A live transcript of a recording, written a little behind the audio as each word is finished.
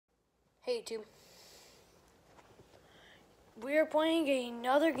Hey YouTube. We are playing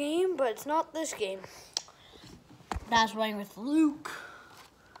another game, but it's not this game. That's playing with Luke.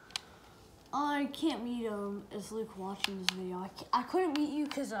 I can't meet him as Luke watching this video. I couldn't meet you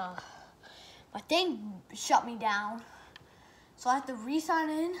because my thing shut me down. So I have to re-sign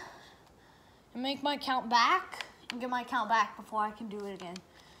in and make my account back and get my account back before I can do it again.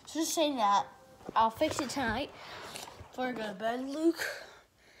 So just saying that. I'll fix it tonight before I go to bed, Luke.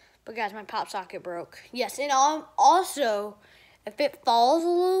 But guys, my pop socket broke. Yes, and also, if it falls a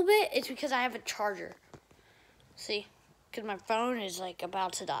little bit, it's because I have a charger. See? Because my phone is like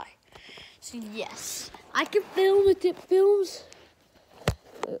about to die. So yes, I can film if it films.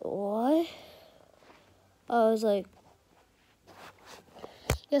 Wait, what? I was like,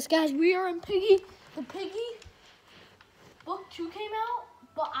 yes guys, we are in Piggy. The Piggy book 2 came out,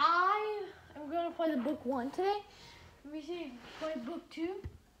 but I am going to play the book 1 today. Let me see, play book 2.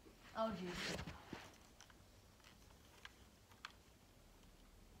 Oh geez.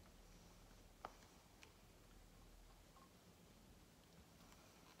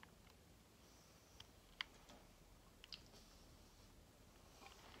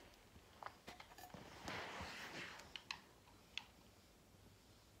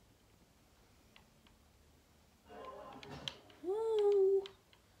 Woo!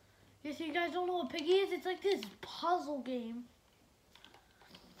 Yes, you guys don't know what Piggy is? It's like this puzzle game.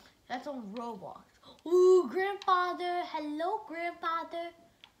 That's on Roblox. Ooh, grandfather. Hello, grandfather.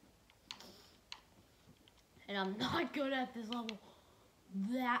 And I'm not good at this level.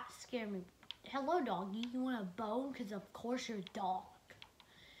 That scared me. Hello, doggy. You want a bone? Because of course you're a dog.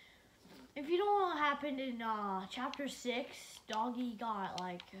 If you don't know what happened in chapter 6, doggy got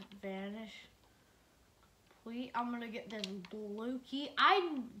like vanished. Please, I'm gonna get this blue key. I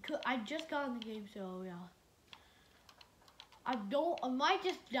just got in the game, so yeah. I might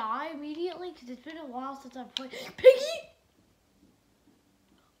just die immediately because it's been a while since I've played. Piggy!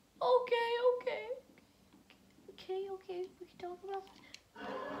 Okay. We can talk about it.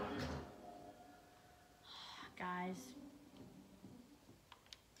 Guys.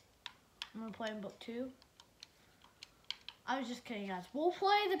 I'm gonna play in book 2. I was just kidding, guys. We'll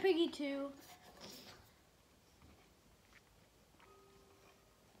play the Piggy 2.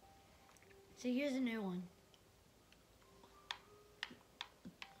 So here's a new one.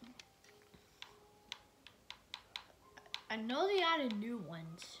 I know they added new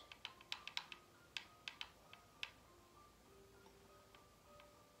ones.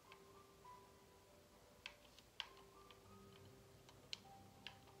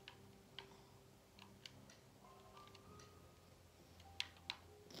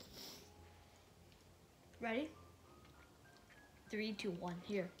 Ready? 3, 2, 1,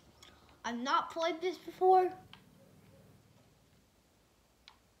 here. I've not played this before.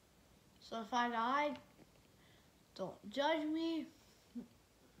 So if I die, don't judge me.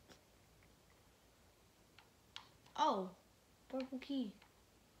 Oh, purple key.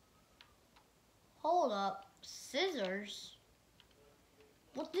 Hold up, scissors?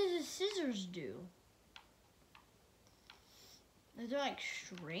 What does the scissors do? Is there like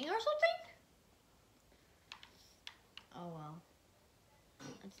string or something? Oh well.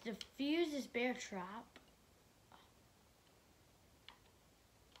 Let's defuse this bear trap.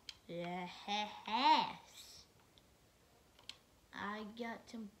 Yes. I got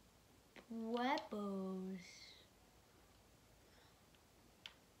some weapons.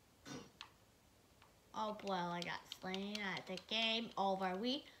 Oh boy, I got slain at the game over.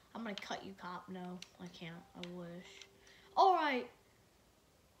 I'm gonna cut you, cop. No, I can't. I wish. Alright.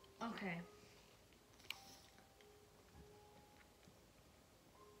 Okay.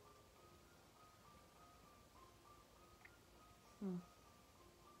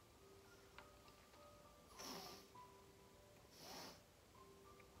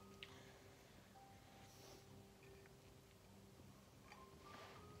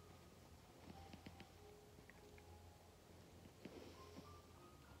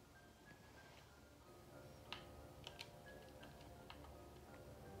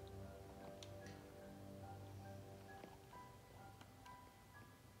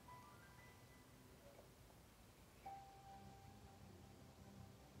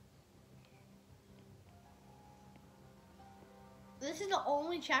 This is the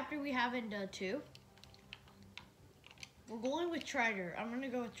only chapter we have in 2. We're going with Trader. I'm gonna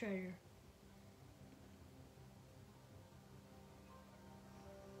go with Trader.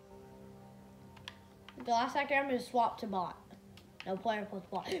 The last actor I'm gonna swap to bot. No player plus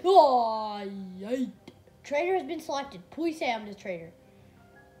bot. Oh, yikes. Trader has been selected. Please say I'm the Trader.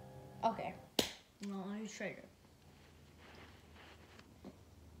 Okay. No, I'll use Trader.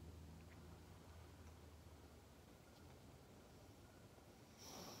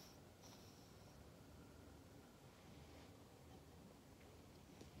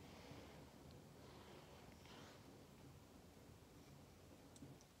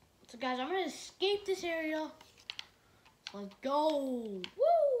 So guys, I'm gonna escape this area. Let's go.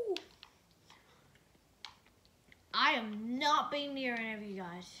 Woo! I am not being near any of you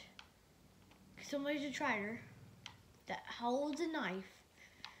guys. Somebody's a traitor that holds a knife.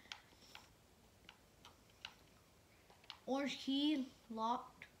 Orange key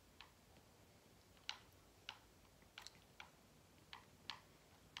locked.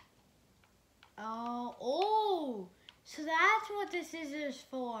 Oh, so that's what this is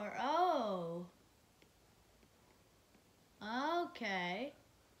for. Oh, okay.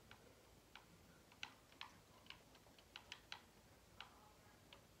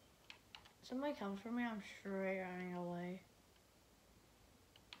 Somebody comes for me, I'm straight running away.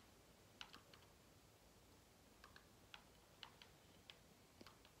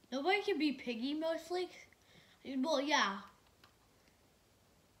 Nobody can be Piggy mostly. Well, yeah.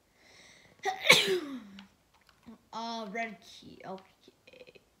 Red key.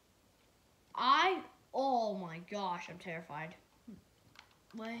 Okay. Oh my gosh, I'm terrified.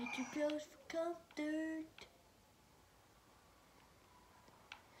 Way too close for comfort.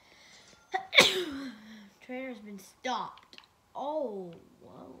 Traitor's been stopped. Oh,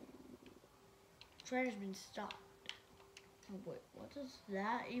 whoa. Traitor's been stopped. Oh, wait, what does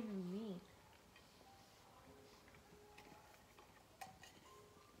that even mean?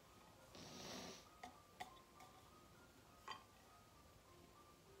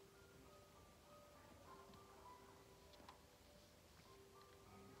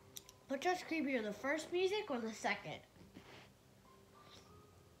 Which was creepier, the first music or the second?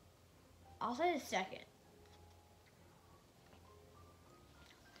 I'll say the second.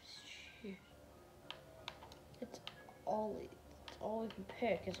 It's Ollie. It's all we can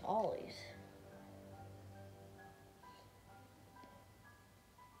pick is Ollie's.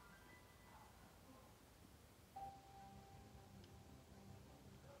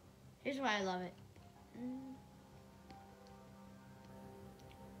 Here's why I love it.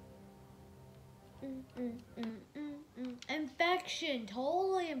 Infection,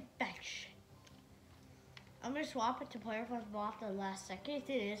 totally infection. I'm gonna swap it to player plus bot the last second. If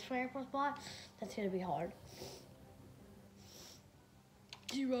it is player plus bot, that's gonna be hard.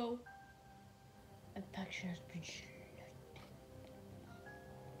 0. Infection has been shared.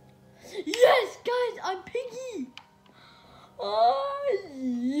 Yes, guys, I'm Piggy. Oh,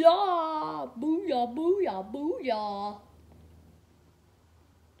 yeah. Booyah, booyah, booyah.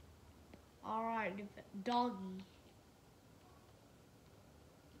 All right, doggy.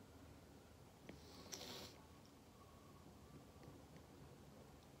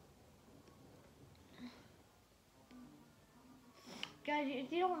 Guys,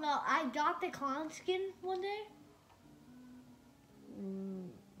 if you don't know, I got the clown skin one day.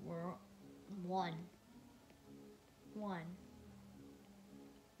 We're one.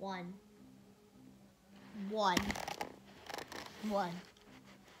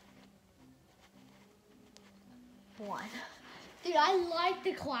 Dude, I like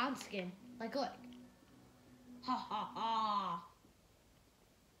the clown skin. Like, look. Ha ha ha.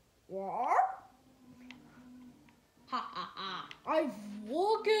 What? Ha ha ha. I've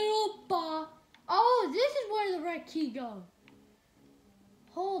woken up. Oh, this is where the red key goes.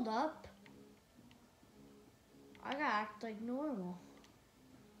 Hold up. I gotta act like normal.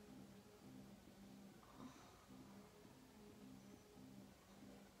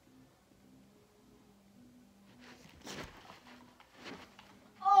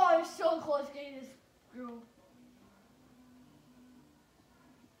 Oh, I'm so close getting this girl.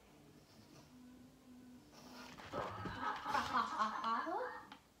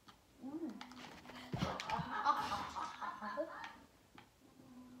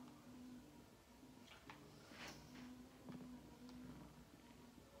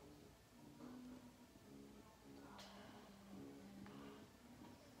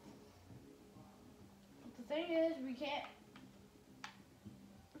 The thing is, we can't.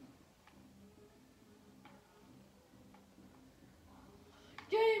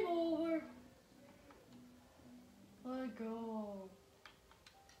 Game over. Let go.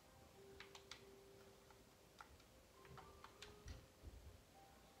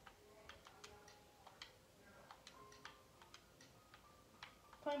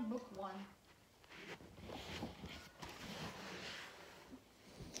 Playing book 1.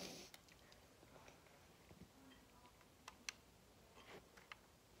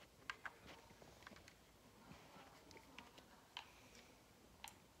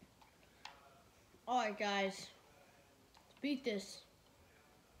 Alright guys, let's beat this.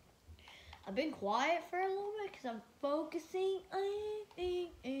 I've been quiet for a little bit because I'm focusing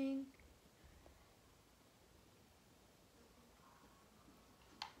on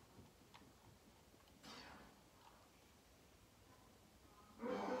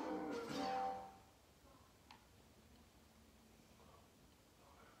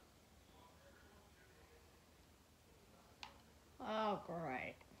Oh,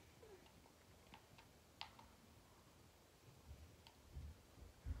 great.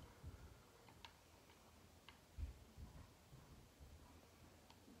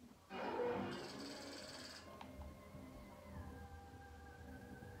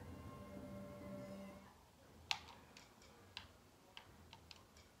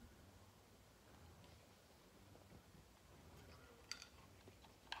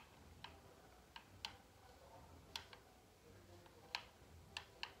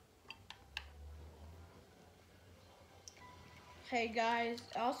 Hey guys,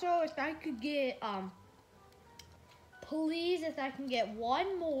 also if I could get please if I can get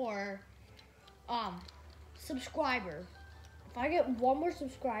one more subscriber. If I get one more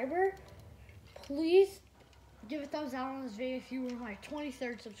subscriber, please give a thumbs down on this video if you were my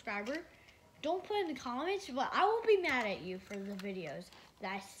 23rd subscriber. Don't put in the comments, but I won't be mad at you for the videos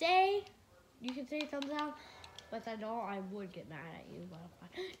that I say. You can say thumbs down, but if I don't, I would get mad at you. But I'm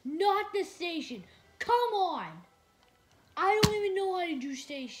fine. Not the station. Come on. I don't even know how to do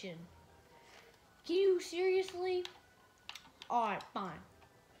station. Can you seriously? Alright, fine.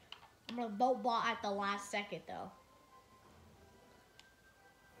 I'm gonna vote bot at the last second though.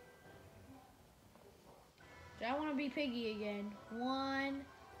 Do I want to be Piggy again? 1,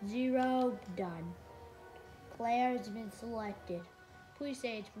 0, done. Player has been selected. Please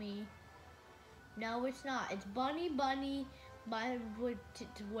say it's me. No, it's not. It's Bunny, but would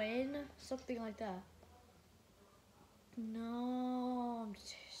to win something like that. No, I'm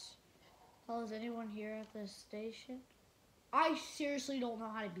serious. Hello, is anyone here at the station? I seriously don't know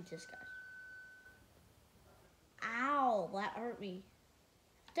how to beat this guy. Ow, that hurt me.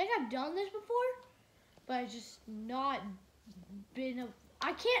 I think I've done this before, but I just not been a.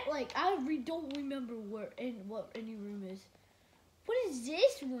 I can't I don't remember what any room is. What is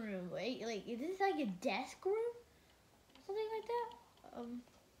this room? Wait, is this like a desk room? Something like that?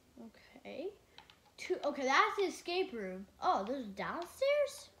 Okay. Okay, that's the escape room. Oh, there's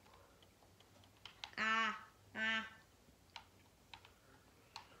downstairs?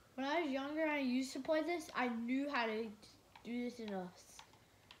 When I was younger, I used to play this. I knew how to do this in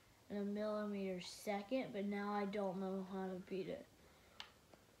a millimeter second, but now I don't know how to beat it.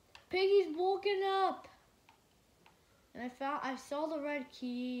 Piggy's woken up, and I saw the red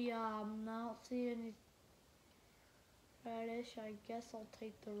key. I don't see any reddish. I guess I'll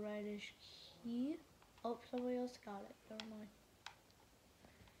take the reddish key. Oh, somebody else got it. Never mind.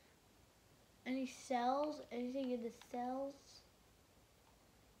 Any cells? Anything in the cells?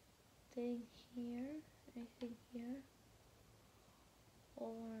 Thing here? Anything here?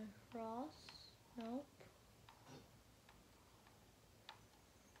 Over across? Nope.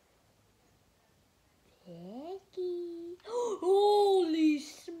 Piggy. Holy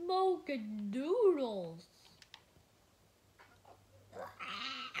smoking doodles.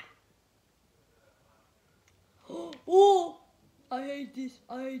 Oh, I hate this.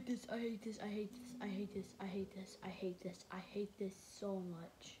 I hate this. I hate this. I hate this. I hate this. I hate this. I hate this. I hate this so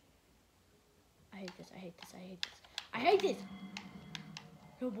much. I hate this. I hate this. I hate this. I hate this.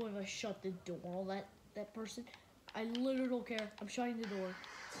 No boy, if I shut the door, that person. I literally don't care. I'm shutting the door.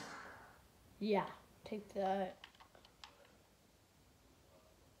 Yeah, take that.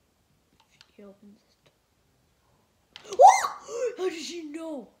 She opens this door. Oh! How does she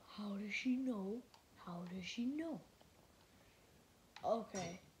know? How does she know? How does she know?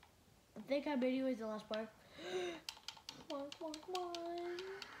 Okay. I think I made anyways the last part. Come on, come on, come on.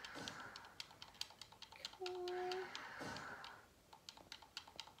 Come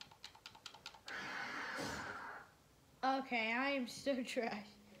on. Okay, I am so trash.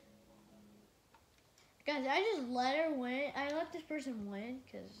 Guys, I just let her win. I let this person win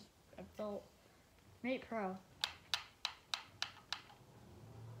because I felt mate pro.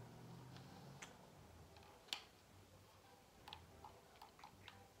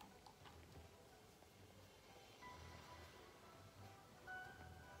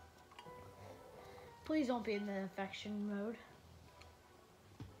 Please don't be in the infection mode.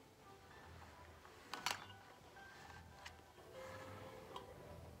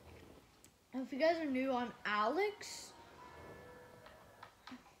 If you guys are new, I'm Alex.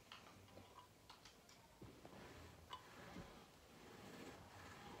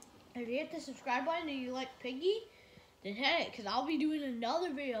 If you hit the subscribe button and you like Piggy, then hit it, because I'll be doing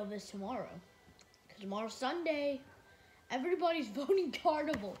another video of this tomorrow. Because tomorrow's Sunday. Everybody's voting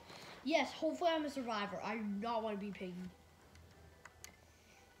carnival. Yes, hopefully I'm a survivor. I do not want to be Piggy.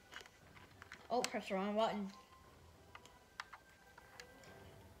 Oh, press the wrong button.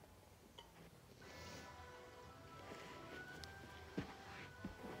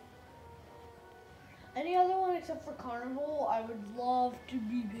 Any other one except except for Carnival, I would love to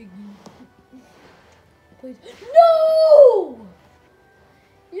be Piggy. Please. No!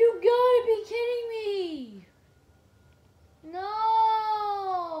 You gotta be kidding me!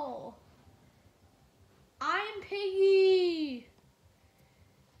 No! I'm Piggy!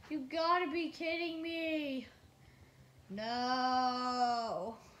 You gotta be kidding me!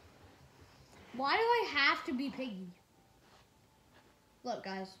 No! Why do I have to be Piggy? Look,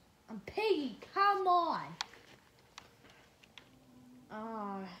 guys, I'm Piggy. Come on.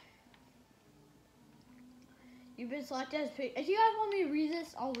 You've been selected as Piggy. If you guys want me to read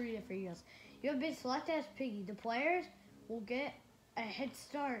this, I'll read it for you guys. You have been selected as Piggy. The players will get a head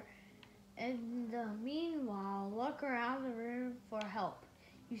start. In the meanwhile, look around the room for help.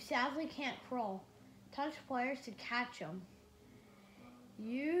 You sadly can't crawl. Touch players to catch them.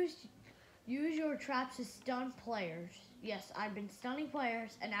 Use your traps to stun players. Yes, I've been stunning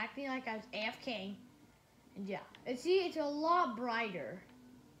players and acting like I was AFK. And yeah, and see, it's a lot brighter.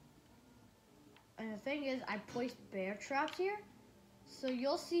 And the thing is, I placed bear traps here, so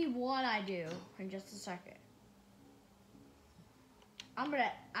you'll see what I do in just a second. I'm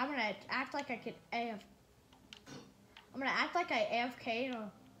gonna act like I can I'm gonna act like I AFK.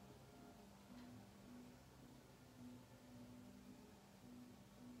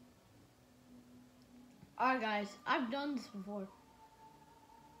 Alright, guys, I've done this before.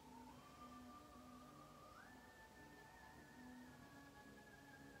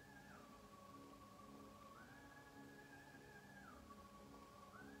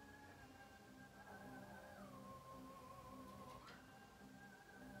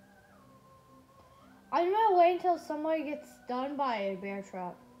 I'm gonna wait until somebody gets stunned by a bear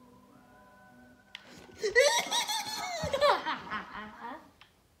trap.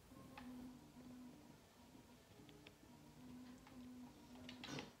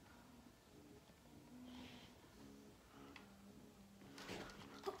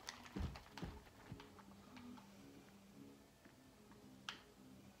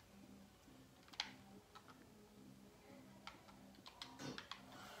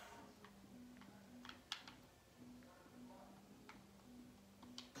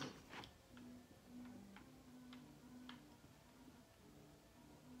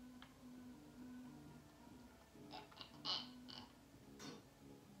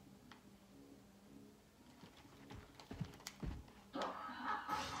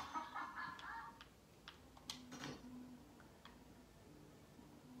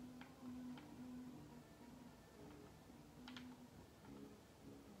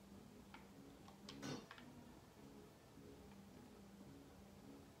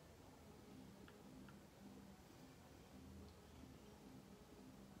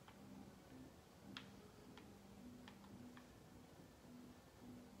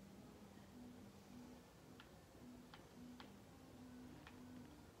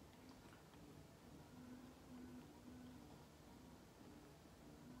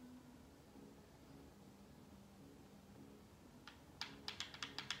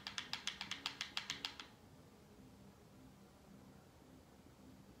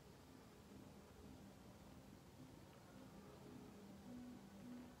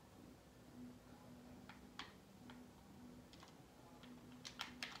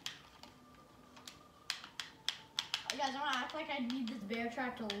 Guys, I want to act like I need this bear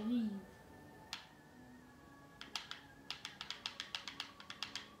trap to leave.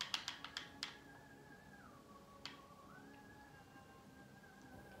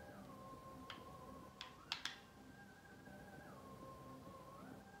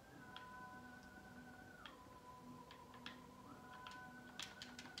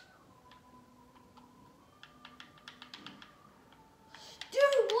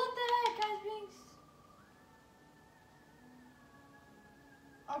 Dude, what the heck, guys?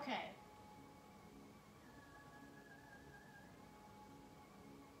 Okay.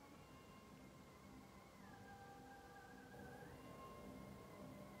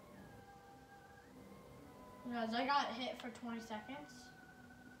 Guys, I got hit for 20 seconds.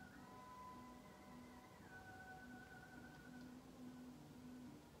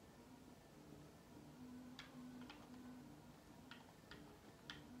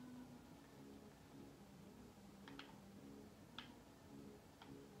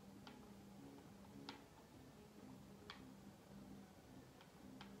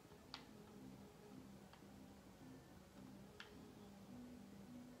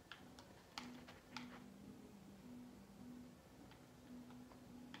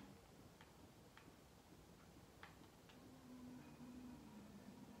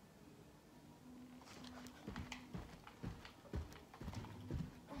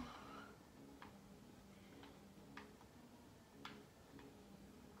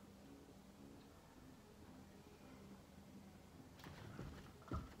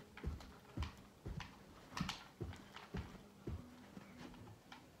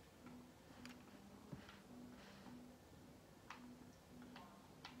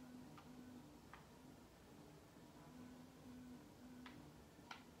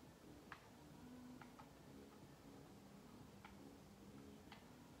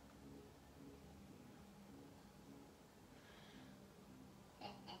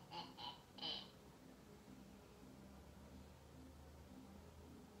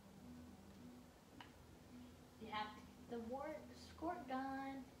 Squirt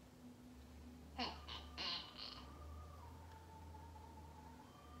gun.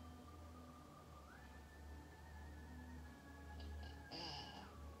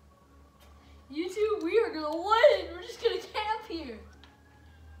 You two, we are gonna win. We're just gonna camp here.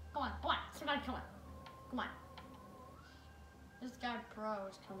 Come on, somebody come on. Come on. This guy pro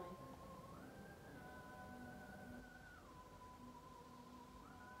is coming.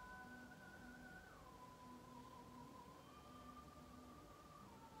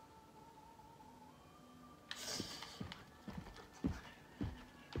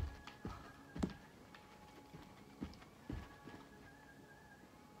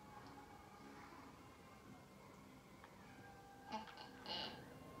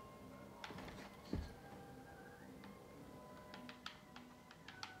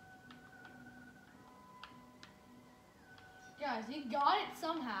 Guys, he got it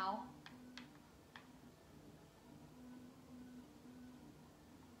somehow.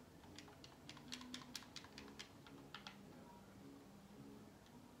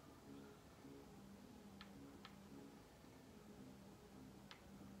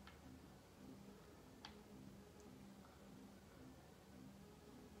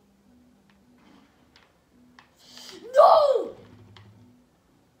 No!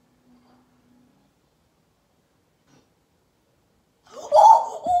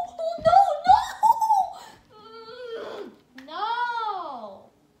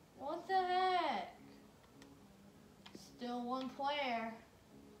 No! What the heck? Still one player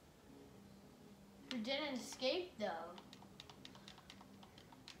who didn't escape though.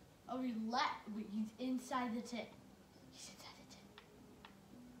 Oh, he's inside the tent. He's inside the tent.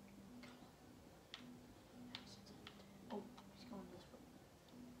 Come on. Oh, he's going this way.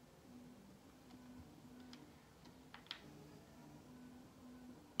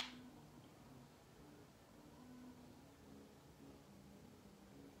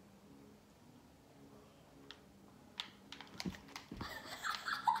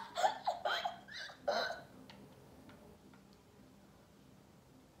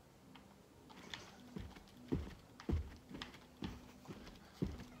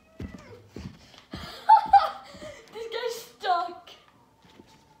 This guy's stuck.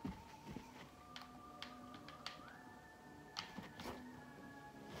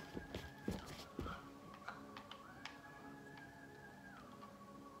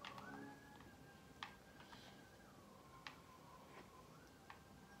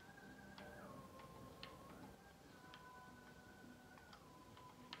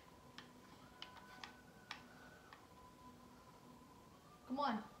 Come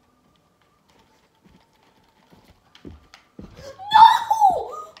on. No!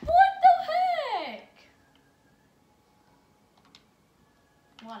 What the heck?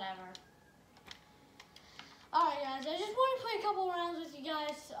 Whatever. Alright guys, I just want to play a couple rounds with you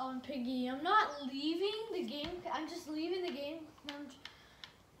guys on Piggy. I'm not leaving the game. I'm just leaving the game.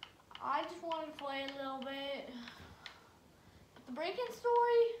 I just want to play a little bit. But the break-in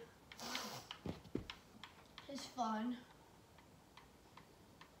story is fun.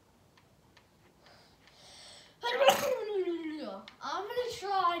 I'm gonna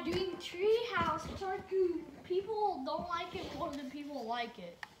try doing Treehouse Tycoon. People don't like it more than people like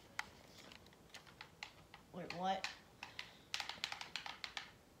it. Wait, what?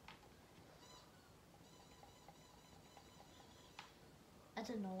 That's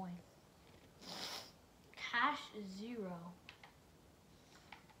annoying. Cash is 0.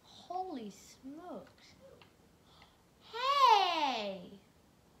 Holy smokes. Hey!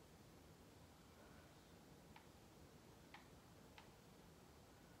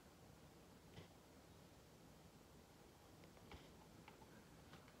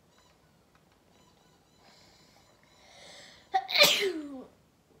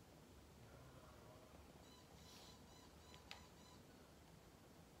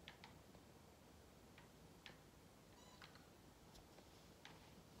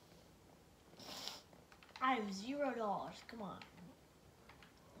 I have $0. Come on.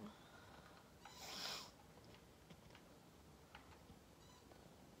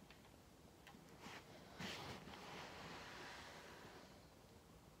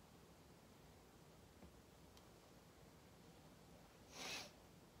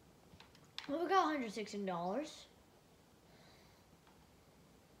 Well, we got $116.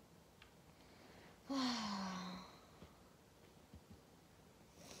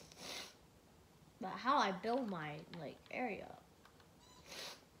 But how do I build my area?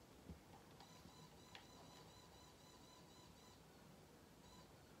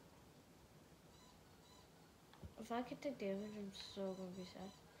 If I could take damage, I'm so gonna be sad.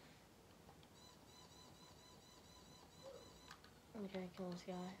 Okay, kill this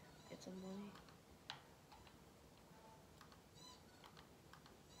guy. Get some money.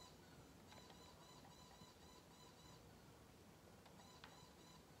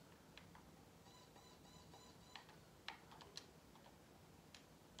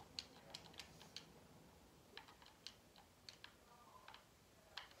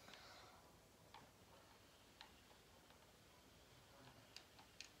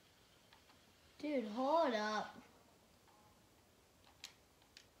 Dude, hold up.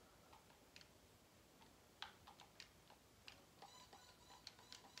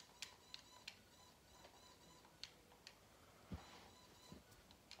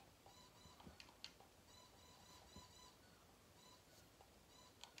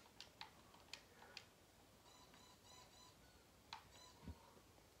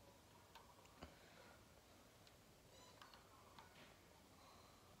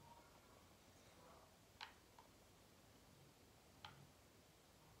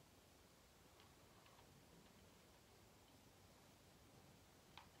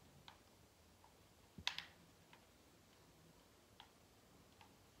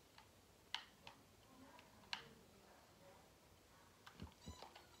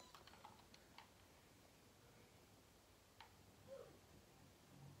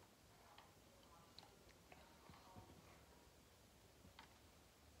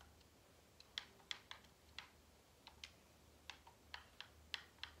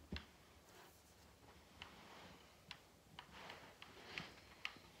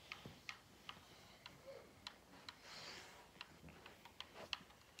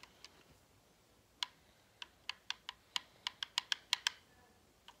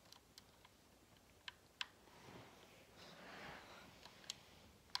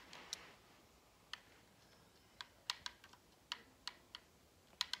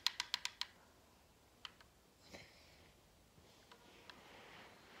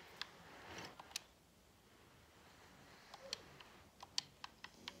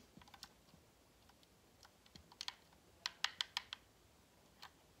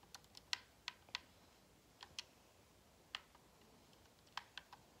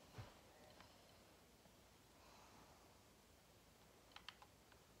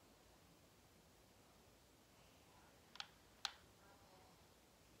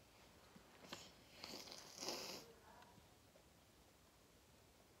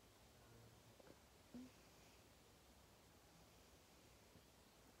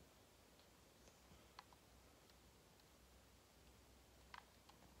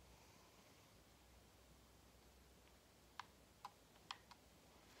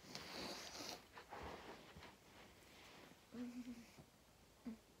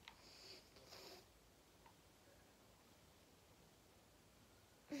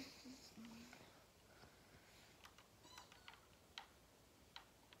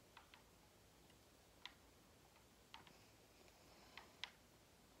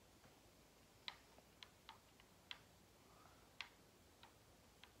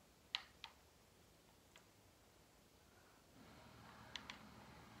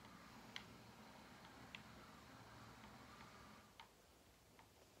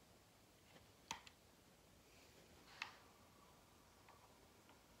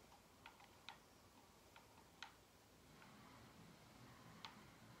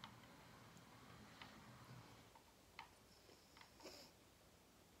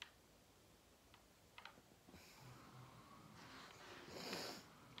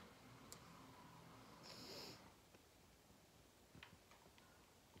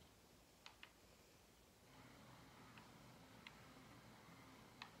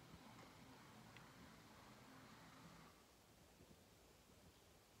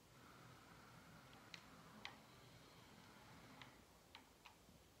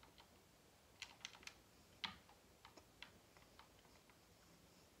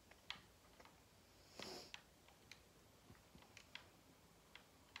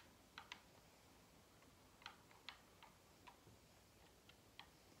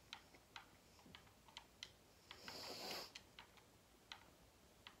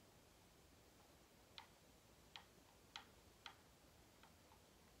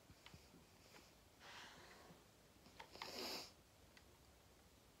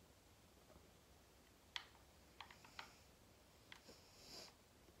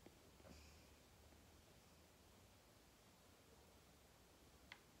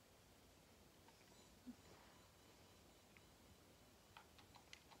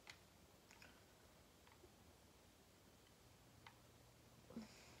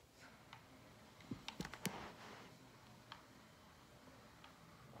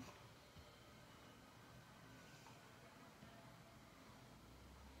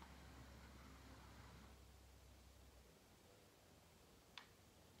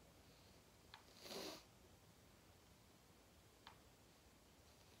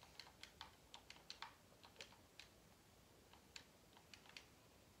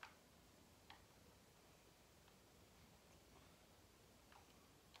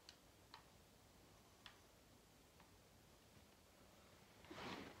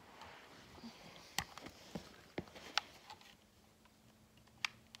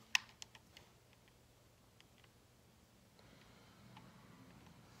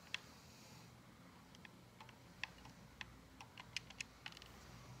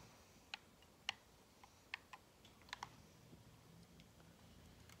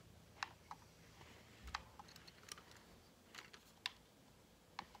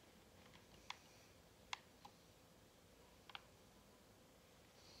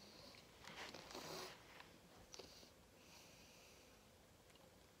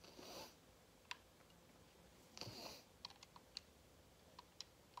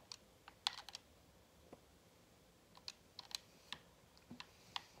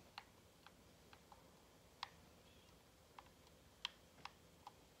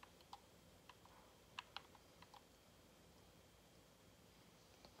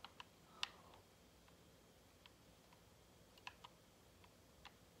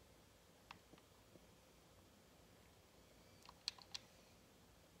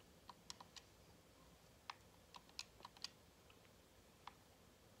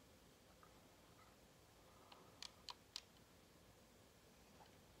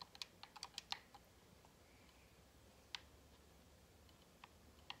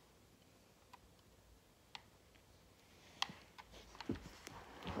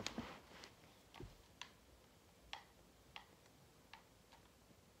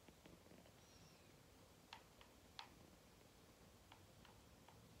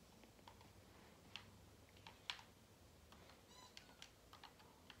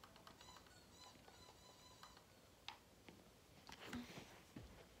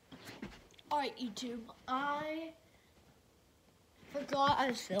 Alright, YouTube. I forgot I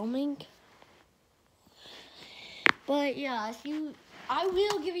was filming. But yeah, I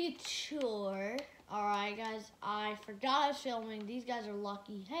will give you a tour. Alright, guys. I forgot I was filming. These guys are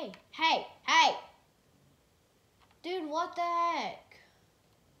lucky. Hey, hey, hey! Dude, what the heck?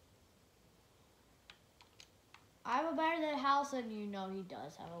 I have a better house than you. Know he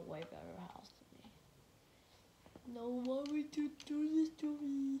does have a way better house than me. No, why would you do this to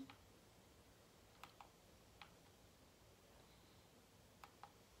me?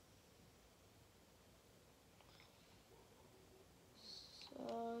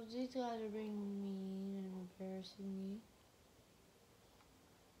 So, these guys are being mean and embarrassing me.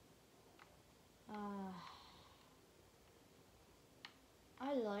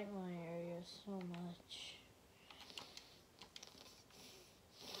 I like my area so much.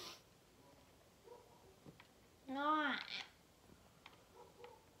 What?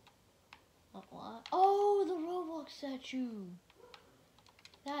 Oh, the Roblox statue.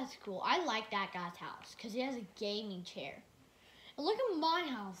 That's cool. I like that guy's house because he has a gaming chair. And look at my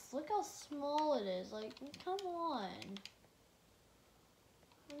house. Look how small it is. Like, come on.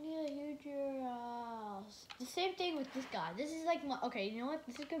 I need a huger house. The same thing with this guy. This is like my, okay, you know what?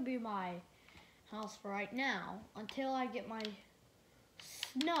 This is going to be my house for right now until I get my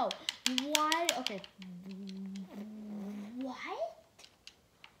snow. Why? Okay. What?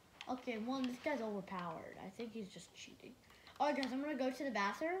 Okay, one, this guy's overpowered. I think he's just cheating. Alright guys, I'm gonna go to the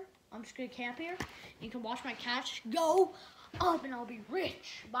bathroom. I'm just gonna camp here. You can watch my couch go up and I'll be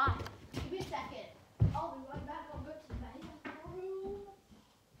rich. Bye. Give me a second. I'll be right back. I'll go to the bathroom.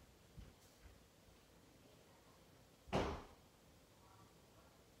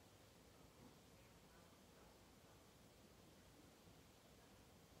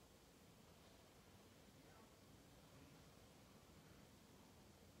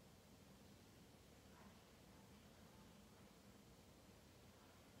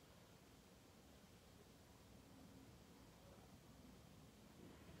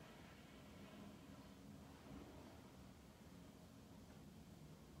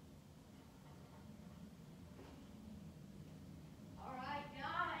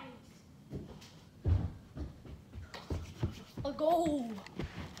 A goal.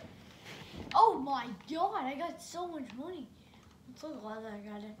 Oh my god, I got so much money. I'm so glad that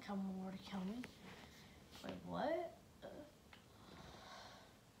guy didn't come over to kill me. Wait, what?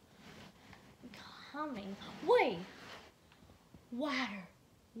 I'm coming. Wait. Ladder.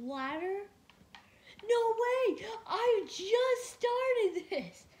 Ladder? No way. I just started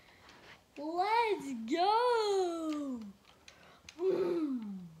this. Let's go.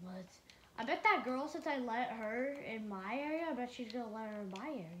 I bet that girl, since I let her in my area, I bet she's gonna let her in my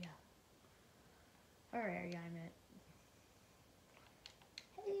area. Her area, I meant.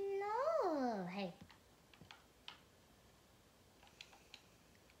 Hello. Hey.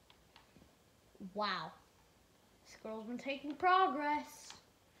 Wow. This girl's been taking progress.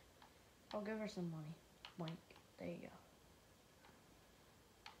 I'll give her some money. Boink. There you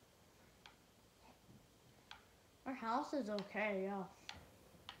go. Her house is okay, yeah.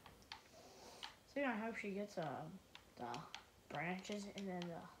 So I hope she gets the branches and then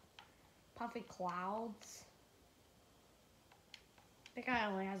the puffy clouds. The guy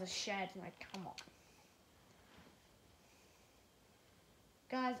only has a shed. Like, come on.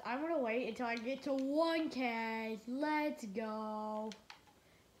 Guys, I'm gonna wait until I get to 1K. Let's go.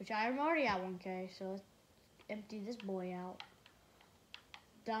 Which I am already at 1K, so let's empty this boy out.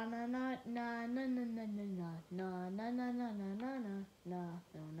 Da na na na na na na na na na na na na na na na na. Na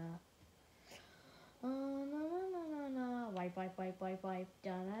na na na. Wipe, wipe, wipe, wipe, wipe.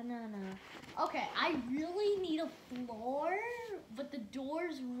 Da na na na. Okay, I really need a floor, but the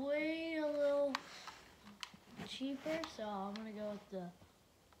door's way a little cheaper, so I'm gonna go with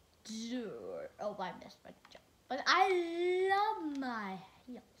the door. Oh, I missed my jump. But I love my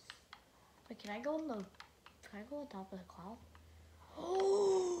house. Wait, can I go on top of the cloud?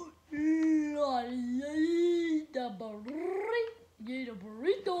 Oh, get a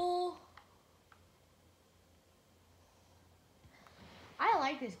burrito. I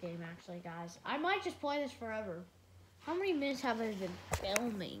like this game actually, guys. I might just play this forever. How many minutes have I been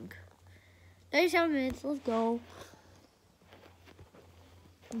filming? 37 minutes, let's go.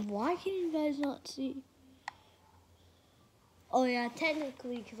 Why can you guys not see? Oh yeah,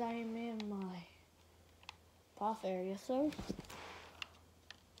 technically, because I am in my off area, so.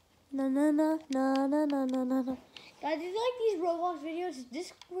 No, no, no, no, no, no, no, no, no. Guys, if you like these Roblox videos,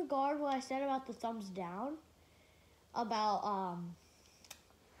 disregard what I said about the thumbs down. About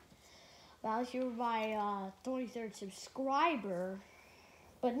if you were my 23rd subscriber,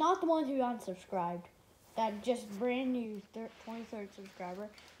 but not the ones who unsubscribed. That just brand new 23rd subscriber.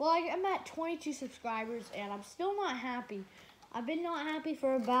 Well, I'm at 22 subscribers, and I'm still not happy. I've been not happy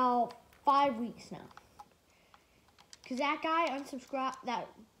for about 5 weeks now. Because that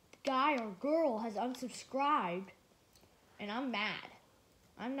guy or girl has unsubscribed, and I'm mad.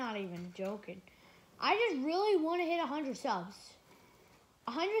 I'm not even joking. I just really want to hit 100 subs.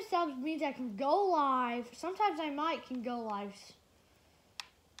 100 subs means I can go live. Sometimes I can go live.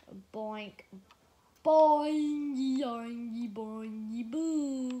 Boink. Boingy, boingy, boingy,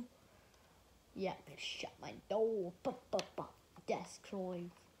 boo. Yeah, shut my door. Desk toy.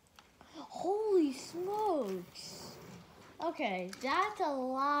 Holy smokes. Okay, that's a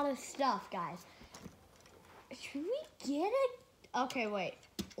lot of stuff, guys. Should we get it? Okay, wait.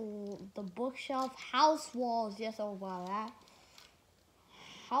 The bookshelf, house walls. Yes, I'll buy that.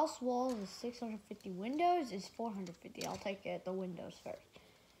 House walls is 650. Windows is 450. I'll take it. The windows first.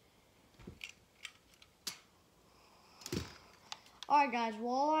 Alright, guys.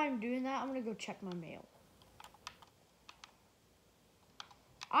 While I'm doing that, I'm going to go check my mail.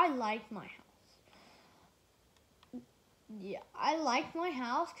 I like my house. Yeah, I like my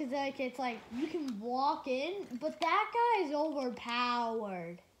house because it's like you can walk in, but that guy is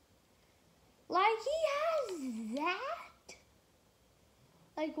overpowered. Like, he has that?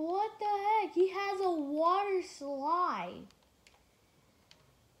 Like, what the heck? He has a water slide.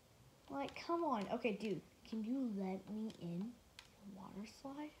 Like, come on. Okay, dude, can you let me in the water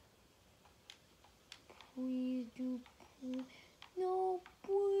slide? Please, dude. Please. No,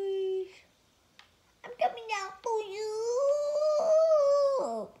 please. I'm coming out for you.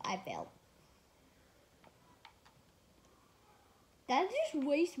 I failed. That just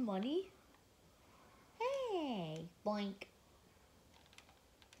waste money. Hey, boink.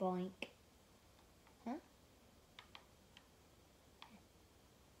 Boink. Huh?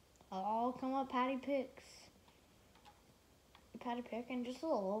 I'll come up patty picks. Patty pick, and just a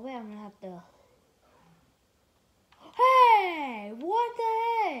little bit I'm gonna have to. Hey, what the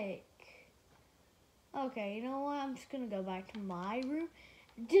heck? Okay, you know what? I'm just gonna go back to my room.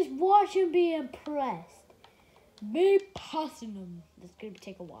 Just watch him be impressed. Be passing him. That's gonna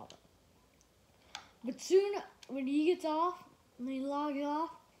take a while. But soon, when he gets off, when he logs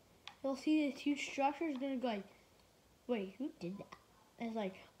off, he'll see this huge structure. He's gonna go like, wait, who did that? And it's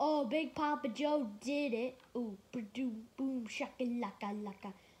like, oh, Big Papa Joe did it. Ooh, boom, boom, shaka-laka-laka.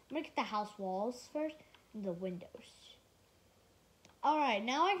 I'm gonna get the house walls first and the windows. Alright,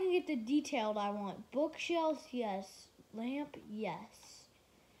 now I can get the detailed I want. Bookshelves, yes. Lamp, yes.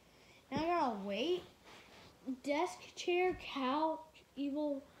 Now I gotta wait. Desk, chair, couch,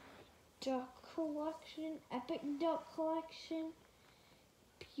 evil duck collection, epic duck collection,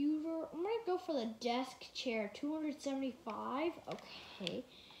 pewter. I'm gonna go for the desk chair, 275. Okay.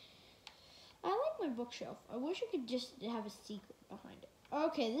 I like my bookshelf. I wish I could just have a secret behind it.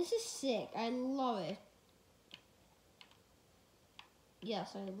 Okay, this is sick. I love it.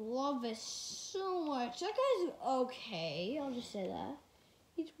 Yes, I love it so much. That guy's okay. I'll just say that.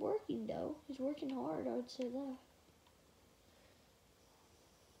 He's working, though. He's working hard, I would say that.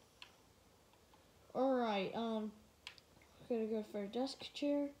 Alright, gonna go for a desk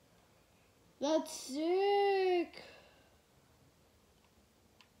chair. That's sick!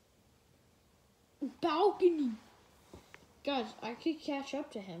 Balcony! Guys, I could catch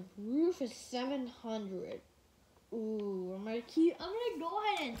up to him. Roof is 700. Ooh, I'm gonna go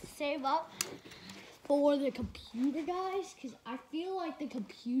ahead and save up for the computer, guys, because I feel like the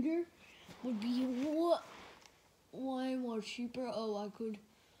computer would be way more cheaper. Oh, I could.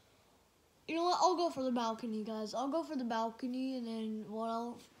 You know what? I'll go for the balcony, guys. I'll go for the balcony, and then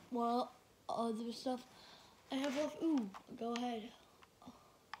what other stuff I have left? Ooh, go ahead.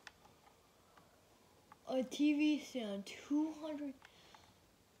 A TV stand, 200.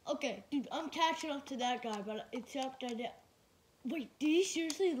 Okay, dude, I'm catching up to that guy, but except I did. Wait, did he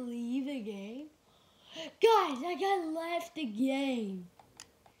seriously leave the game? Guys, that guy left the game.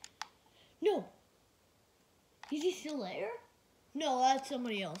 No. Is he still there? No, that's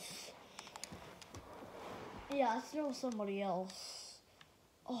somebody else. Yeah, it's still somebody else.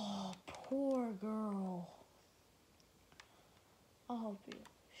 Oh, poor girl. I'll help you.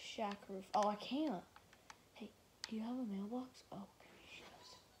 Shack roof. Oh, I can't. Hey, do you have a mailbox? Oh.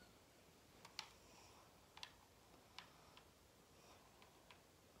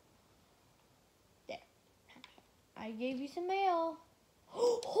 I gave you some mail.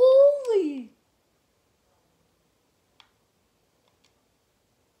 Holy!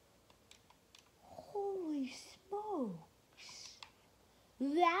 Holy smokes.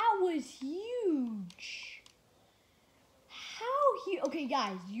 That was huge. How here. Okay,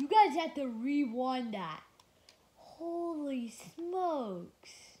 guys, you guys have to rewind that. Holy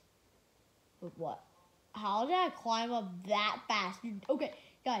smokes. But what? How did I climb up that fast? Okay,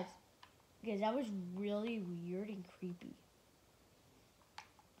 guys, that was really weird and creepy.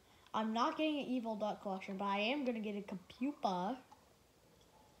 I'm not getting an evil duck collection, but I am going to get a computer.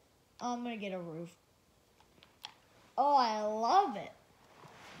 I'm going to get a roof. Oh, I love it.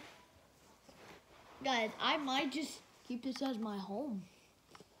 Guys, I might just keep this as my home.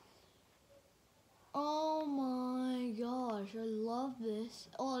 Oh my gosh, I love this.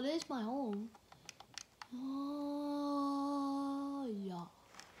 Oh, it is my home. Oh, yeah.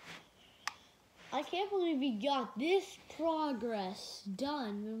 I can't believe we got this progress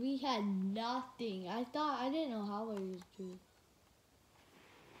done when we had nothing. I didn't know how I was doing.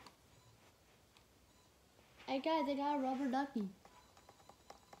 Hey guys, I got a rubber ducky.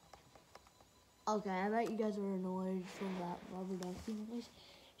 Okay, I bet you guys were annoyed from that rubber ducky noise,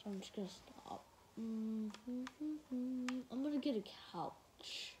 so I'm just gonna stop. I'm gonna get a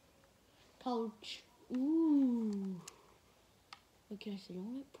couch. Ooh. Okay, sit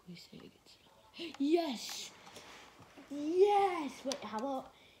on it. Please say I can sit on it. Yes! Yes! Wait, how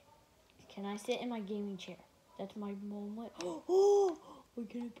about... Can I sit in my gaming chair? That's my moment. Oh! We're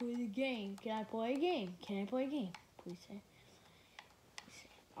gonna play the game. Can I play a game? Can I play a game? Please say.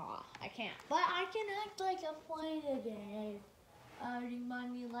 Aw, I can't. But I can act like I'm playing a game.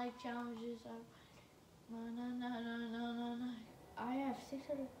 Remind me like challenges. No. I have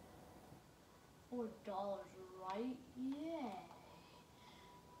 $604, right? Yeah.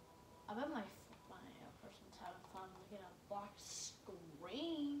 I bet my person's having fun looking at a box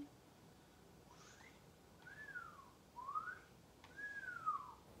screen.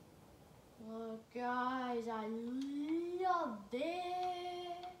 Look, guys, I love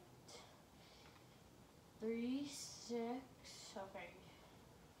it. 3, 6, okay.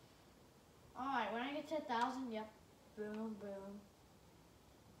 Alright, when I get to 1,000, yep. Boom, boom.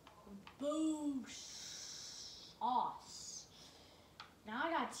 Boost. Sauce. Now I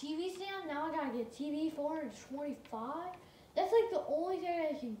got TV stand, now I gotta get TV 425. That's like the only thing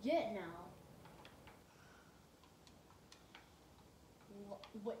I can get now.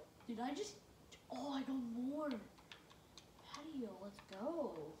 Wait, did I just... Oh, I got more. Patio, let's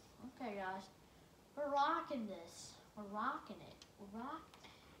go. Okay, guys. We're rocking this. We're rocking it. We're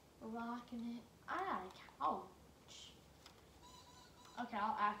rocking it. I got a couch. Okay,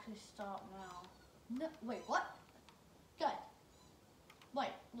 I'll actually stop now. No, wait, what? Good.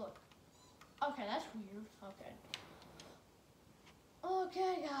 Wait, look. Okay, that's weird.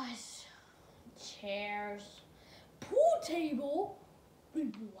 Okay, guys. Chairs. Pool table?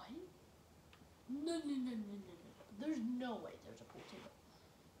 Wait, what? No. There's no way there's a pool table.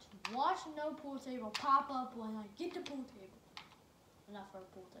 Just watch no pool table pop up when I get the pool table. Enough for a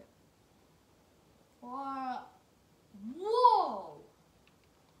pool table. Whoa!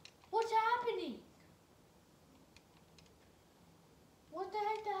 What's happening? What the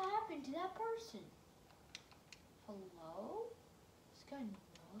heck happened to that person? Hello? This guy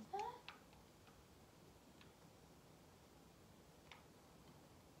knows that?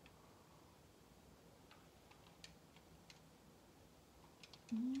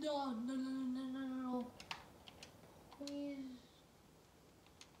 No. Please.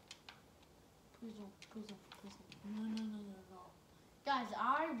 Please don't. No. Guys, I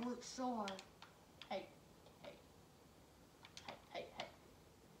worked so hard. Hey,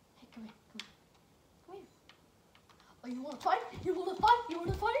 come here. Oh, you wanna fight? You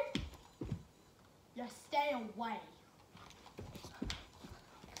wanna fight? Yeah, stay away.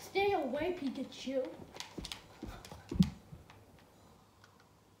 Stay away, Pikachu.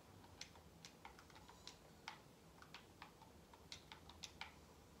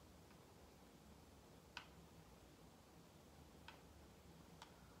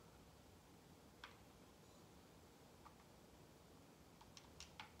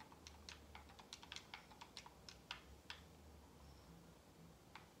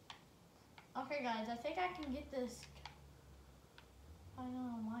 Okay, guys, I think I can get this kind of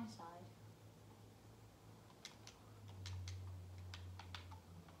on my side.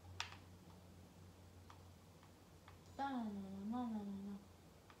 No.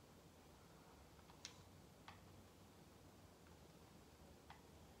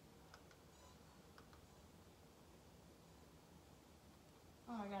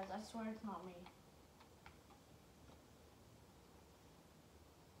 Oh, guys, I swear it's not me.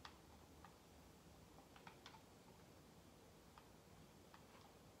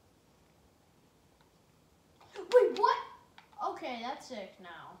 Wait, what? Okay, that's sick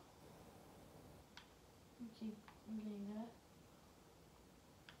now. I'm getting that.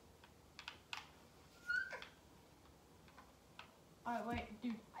 Alright, wait,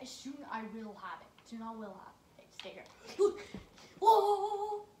 dude. Soon I will have it. Soon I will have it. Hey, stay here. Look!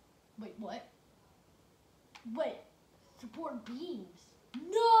 Whoa! Wait, what? Wait. Support beams.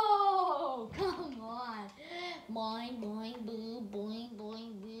 No! Come on. Boing, boing, boo, boing,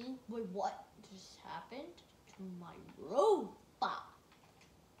 boing, boo. Wait, what just happened to my robot?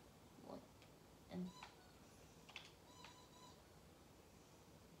 What? And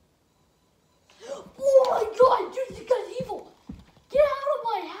oh my god, dude, this guy's evil. Get out of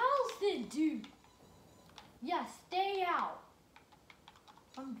my house then, dude. Yeah, stay out.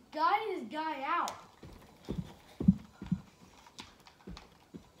 I'm guiding this guy out.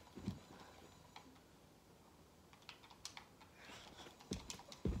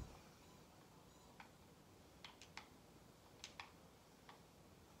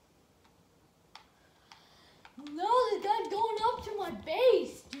 No, this guy's going up to my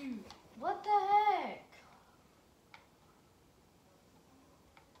base, dude. What the heck?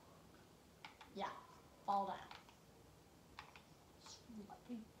 Yeah, fall down.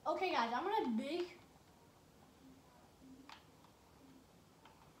 Okay, guys, I'm gonna make.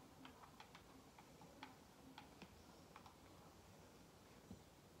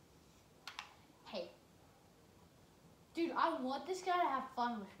 Hey, dude, I want this guy to have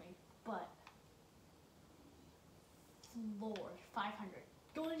fun with me, but floor 500.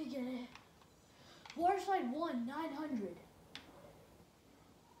 Going to get it. Water slide 1 900.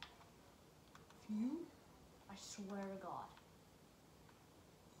 You, I swear to God.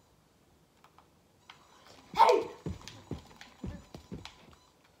 Hey!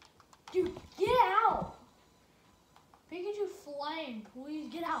 Dude, get out! Pikachu Flame, please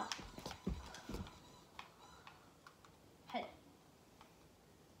get out. Hey.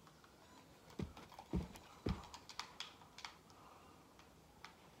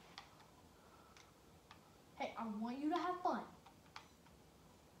 Hey, I want you to have fun.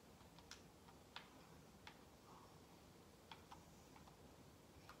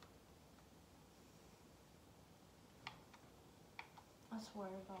 I swear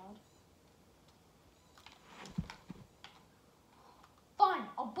to God. Fine,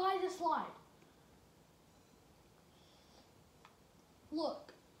 I'll buy the slide.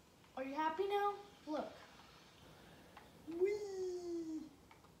 Look. Are you happy now? Look. Whee!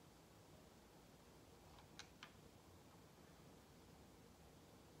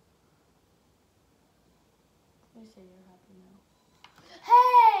 They say you're happy now.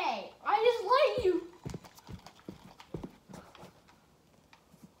 Hey! I just let you.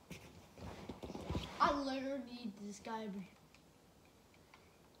 I literally need this guy.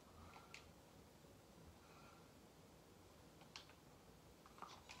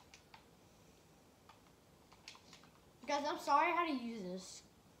 Guys, I'm sorry how to use this.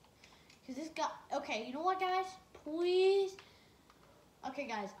 Because this guy, okay, you know what, guys? Please. Okay,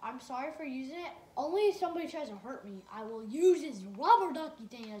 guys, I'm sorry for using it. Only if somebody tries to hurt me, I will use this rubber ducky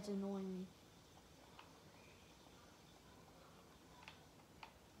thing that's annoying me.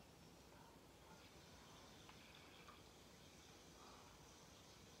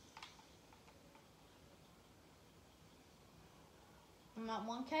 I'm at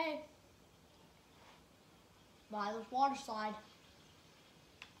 1K. Buy this water slide.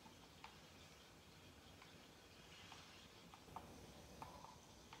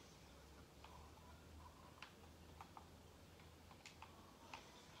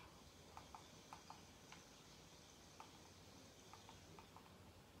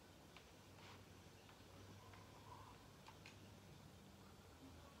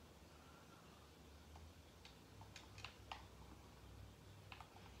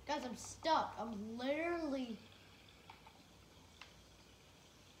 Guys, I'm stuck. I'm literally...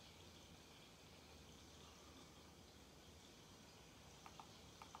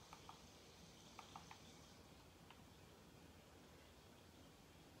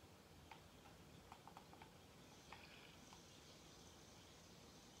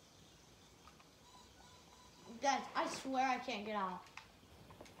 Guys, I swear I can't get out.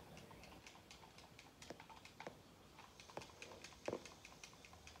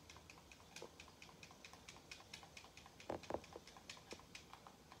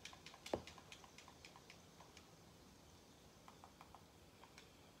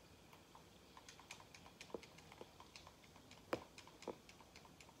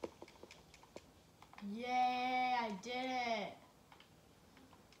 Yay, I did it.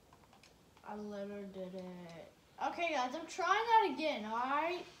 I literally did it. Okay, guys, I'm trying that again,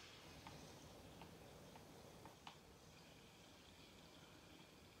 alright?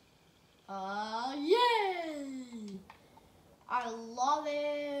 Yay! I love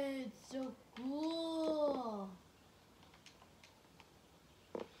it. It's so cool.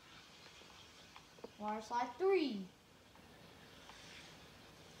 Water slide 3.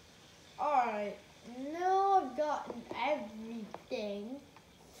 Alright, now I've gotten everything.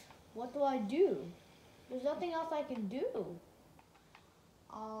 What do I do? There's nothing else I can do.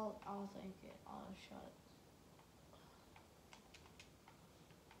 I'll think it. I'll shut it.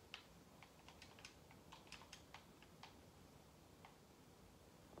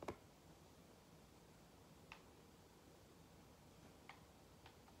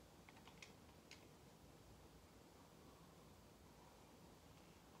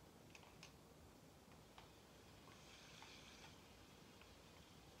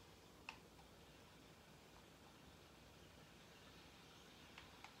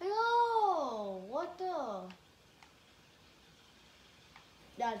 No! What the?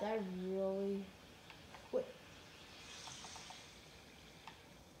 Guys, I really... Wait.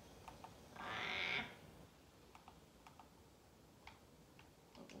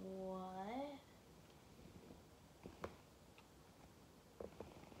 What?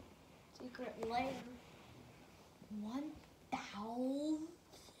 Secret lair. 1,000?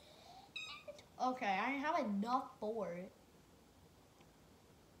 Okay, I have enough for it.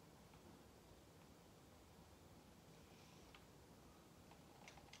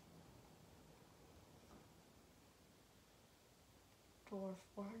 For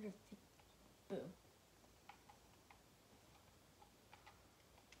 450. Boom.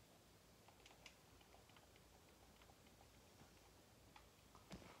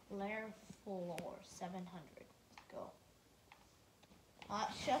 Layer floor 700. Let's go.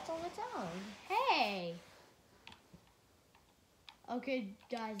 Shuts on its own. Hey! Okay,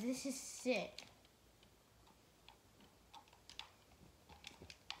 guys, this is sick.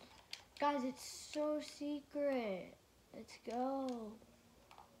 Guys, it's so secret. Let's go.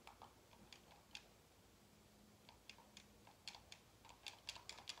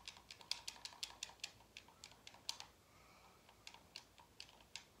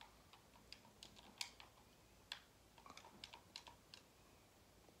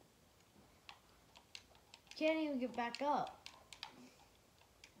 Can't even get back up.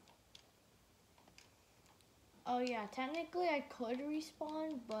 Oh yeah, technically I could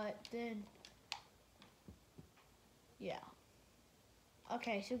respawn, but then, yeah.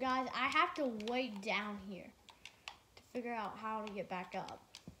 Okay, so guys, I have to wait down here to figure out how to get back up.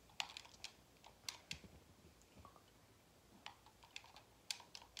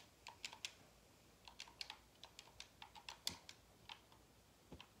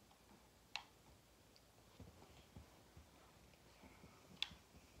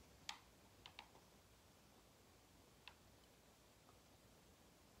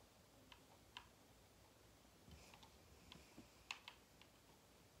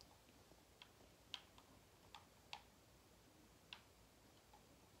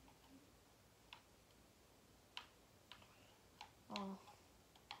 Oh.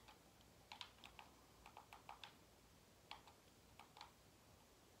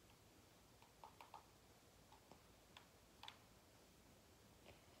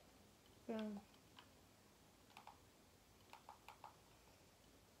 Boom.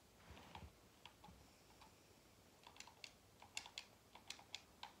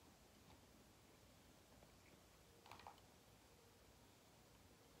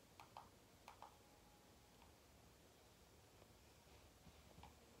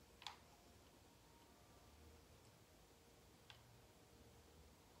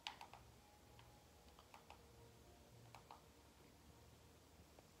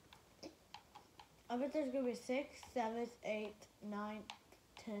 I bet there's gonna be 6, 7, 8, 9,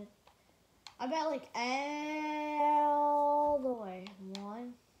 10. I bet like all the way.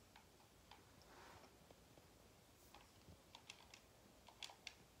 1.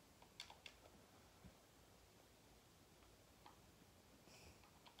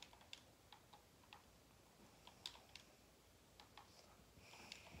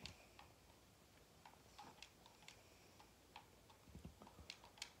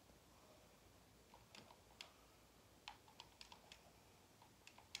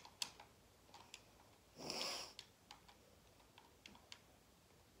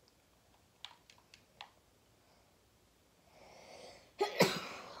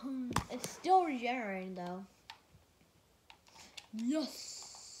 It's still regenerating though.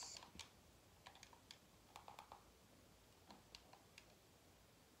 Yes.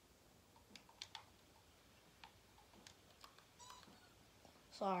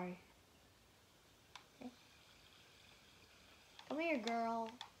 Sorry. Okay. Come here, girl.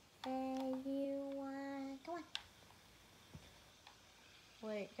 Hey, you want? Come on.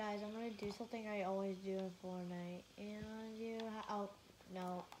 Wait, guys, I'm gonna do something I always do in Fortnite. And you, oh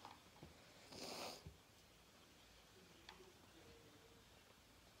no.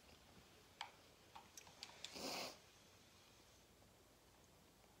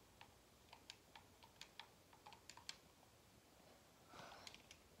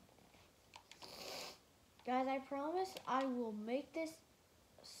 Guys, I promise I will make this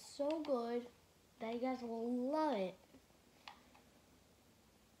so good that you guys will love it.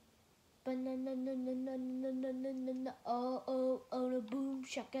 Oh, oh, oh, the boom,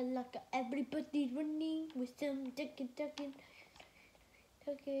 shakalaka, everybody's running with some ducking, ducking.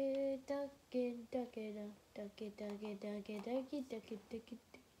 Ducky, ducky, ducky, ducky, ducky, ducky, ducky, ducky, ducky,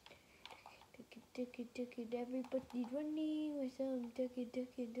 ducky, ducky, everybody's running with some ducky,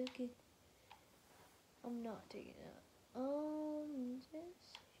 ducky, ducky. I'm not taking that.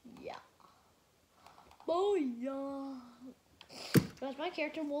 Yeah. Oh, yeah. Because my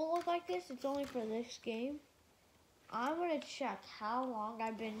character won't look like this, it's only for this game. I'm going to check how long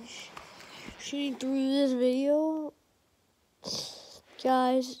I've been shooting through this video.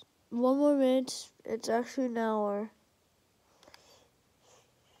 Guys, 1 more minute. It's actually an hour.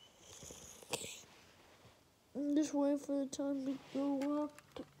 I'm just waiting for the time to go up.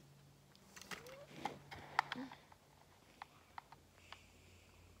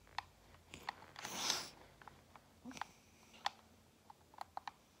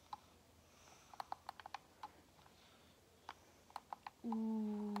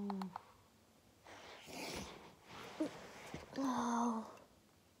 Oh.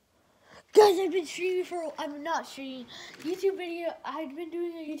 Guys, I've been streaming I'm not streaming, YouTube video, I've been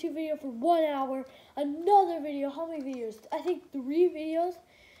doing a YouTube video for 1 hour, another video, how many videos? I think 3 videos,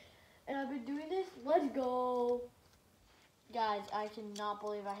 and I've been doing this, let's go. Guys, I cannot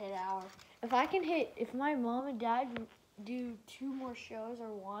believe I hit an hour. If my mom and dad do 2 more shows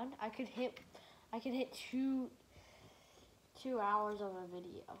or 1, I could hit 2 hours of a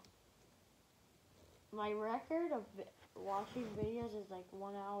video. My record of watching videos is like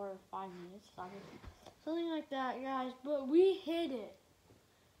 1 hour 5 minutes, something like that, guys. But we hit it.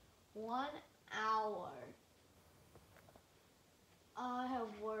 1 hour. I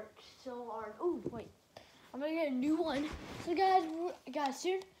have worked so hard. Oh wait, I'm gonna get a new one. So guys,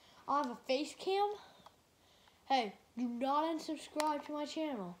 soon I'll have a face cam. Hey, do not unsubscribe to my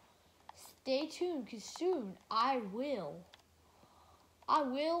channel. Stay tuned, cause soon I will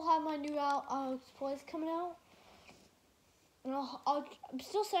have my new Alex Plays coming out. And I'm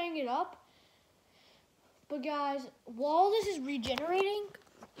still setting it up. But guys, while this is regenerating,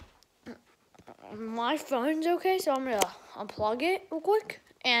 my phone's okay, so I'm gonna unplug it real quick.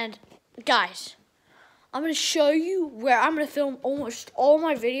 And guys, I'm gonna show you where I'm gonna film almost all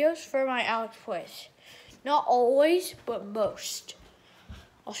my videos for my Alex Plays. Not always, but most.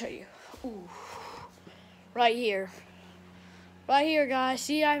 I'll show you. Ooh. Right here. Right here, guys.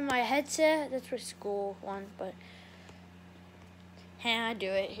 See, I have my headset. That's for school one, but I do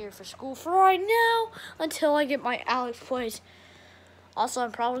it here for school for right now until I get my Alex Plays. Also,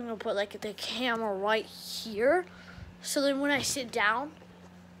 I'm probably gonna put like the camera right here, so then when I sit down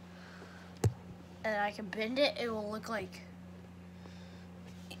and I can bend it, it will look like.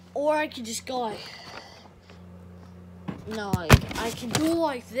 Or I could just go like, no, I can go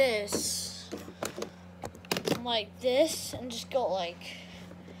like this, and just go like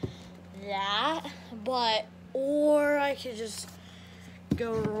that. Or I could just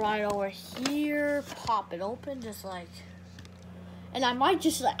go right over here, pop it open, just like. And I might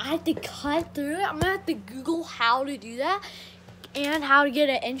just I have to cut through it. I'm gonna have to Google how to do that and how to get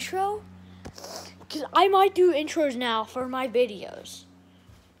an intro. Cause I might do intros now for my videos.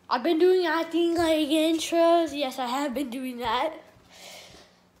 I've been doing acting like intros. Yes, I have been doing that.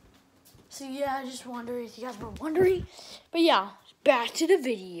 So yeah, I just wondered if you guys were wondering. But yeah, back to the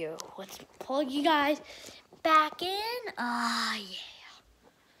video. Let's plug you guys back in. Yeah.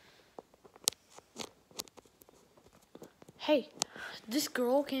 Hey, this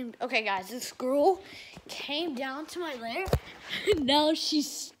girl came. Okay, guys, this girl came down to my lair. Now she's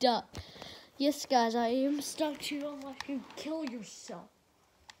stuck. Yes, guys, I am stuck too. Unless you kill yourself.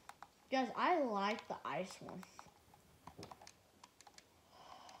 Guys, I like the ice one.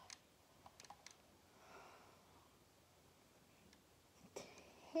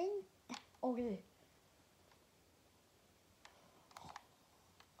 Okay.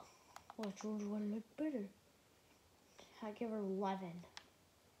 Which one do I like better? I give her 11.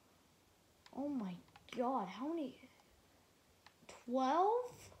 Oh my god, how many? 12?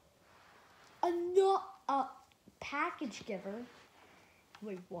 A package giver.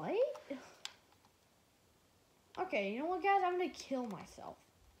 Wait, what? Okay, you know what, guys? I'm gonna kill myself.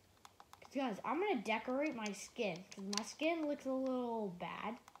 Guys, I'm gonna decorate my skin because my skin looks a little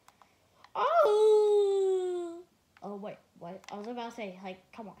bad. Oh! Oh, wait, what? I was about to say, like,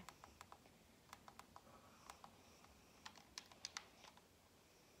 come on.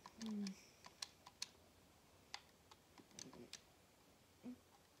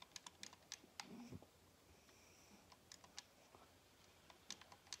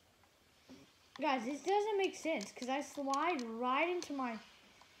 Guys, this doesn't make sense because I slide right into my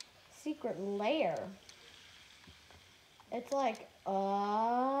secret lair. It's like, wee!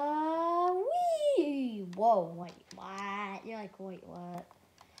 Whoa, wait, what? You're like, wait, what?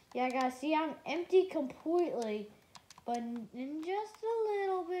 Yeah, guys, see, I'm empty completely, but in just a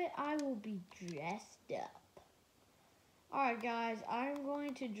little bit, I will be dressed up. Alright, guys, I'm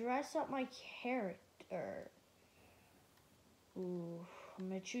going to dress up my character. Ooh, I'm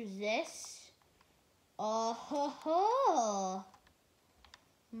going to choose this. Oh-ho-ho!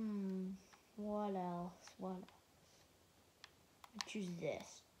 What else? What else? Choose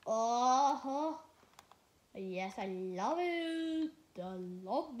this. Oh, yes, I love it. I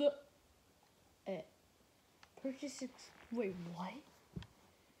love it. Purchase it. Wait, what?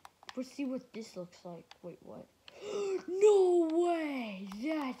 Let's see what this looks like. Wait, what? No way.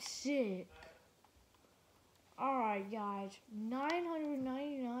 That's sick. Alright, guys.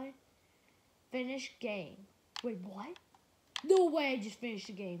 $999. Finish game. Wait, what? No way I just finished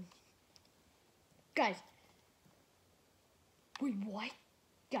the game. Guys. Wait, what?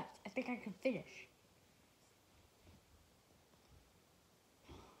 Guys, I think I can finish.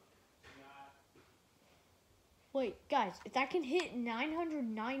 Wait, guys, if I can hit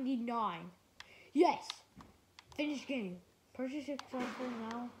 999. Yes. Finish game. Purchase successful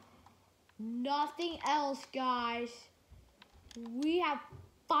now. Nothing else, guys. We have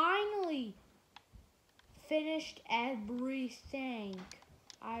finally finished everything.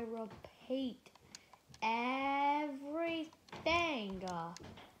 I repeat, everything.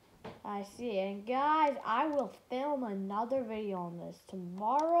 I see. And guys, I will film another video on this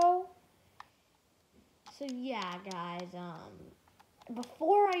tomorrow. So yeah, guys,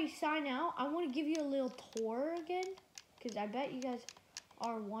 before I sign out, I want to give you a little tour again, because I bet you guys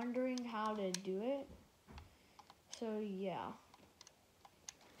are wondering how to do it. So yeah.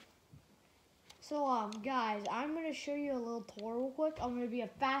 So guys, I'm gonna show you a little tour real quick. I'm gonna be a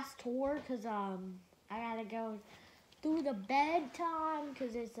fast tour, because I gotta go through the bedtime,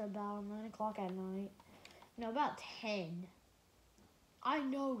 because it's about 9 o'clock at night. No, about 10. I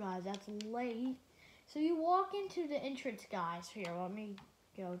know, guys, that's late. So you walk into the entrance, guys. Here, let me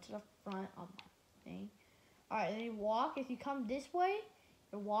go to the front of my thing. Alright, then you walk. If you come this way,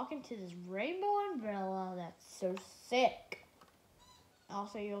 you're walking to this rainbow umbrella. That's so sick.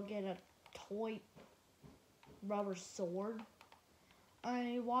 Also, you'll get a toy rubber sword.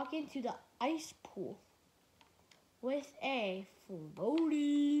 And you walk into the ice pool with a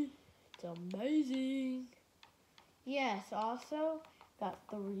floaty. It's amazing. Yes, also got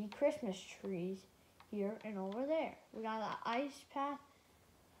 3 Christmas trees here and over there. We got the ice path,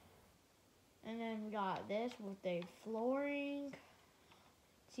 and then we got this with the flooring,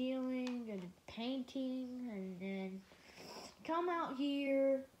 ceiling, and painting, and then come out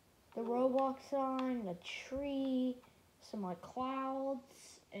here, the Roblox sign, the tree, some like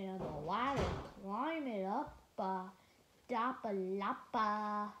clouds, and a ladder. Climb it up, dappa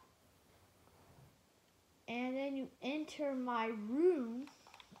lappa. And then you enter my room.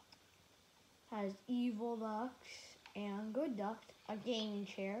 Has evil ducks and good ducks, a gaming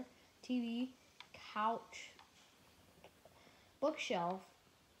chair, TV, couch, bookshelf,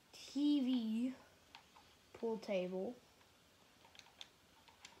 TV, pool table,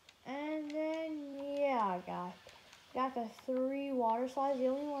 and then yeah, guys, got the 3 water slides. The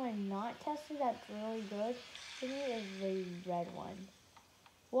only one I'm not tested that's really good for me is the red one.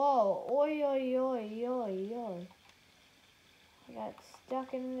 Whoa, oi, oi, oi, oi, oi. I got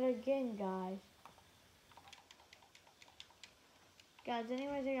stuck in it again, guys. Guys,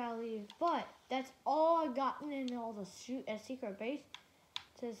 anyways, I gotta leave. But that's all I've gotten in all the secret base.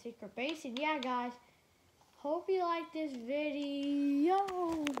 To the secret base. And yeah, guys, hope you like this video.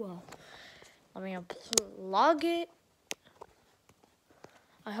 Let me unplug it.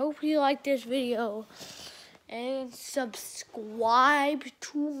 I hope you like this video. And subscribe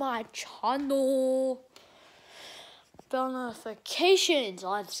to my channel. Bell notifications.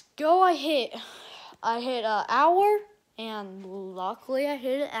 Let's go. I hit an hour, and luckily I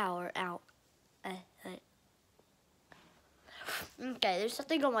hit an hour out. Okay, there's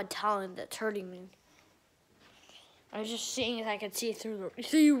something on my tongue that's hurting me. I was just seeing if I could see through the.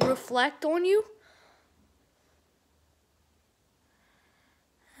 So you reflect on you.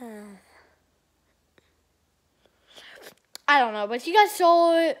 I don't know, but you guys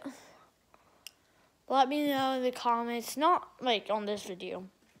saw it. Let me know in the comments. Not like on this video.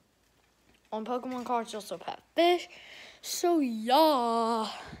 On Pokemon cards, also pet fish. So yeah,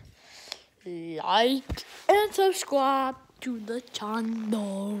 like and subscribe to the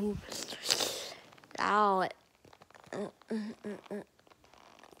channel. Now,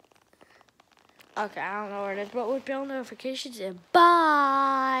 Okay, I don't know where it is, but with bell notifications, and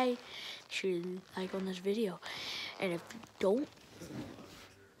bye. Make sure you like on this video, and if you don't,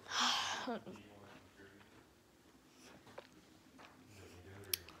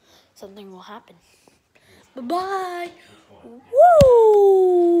 something will happen. Bye-bye.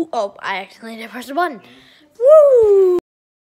 Woo! Oh, I accidentally pressed the button. Woo!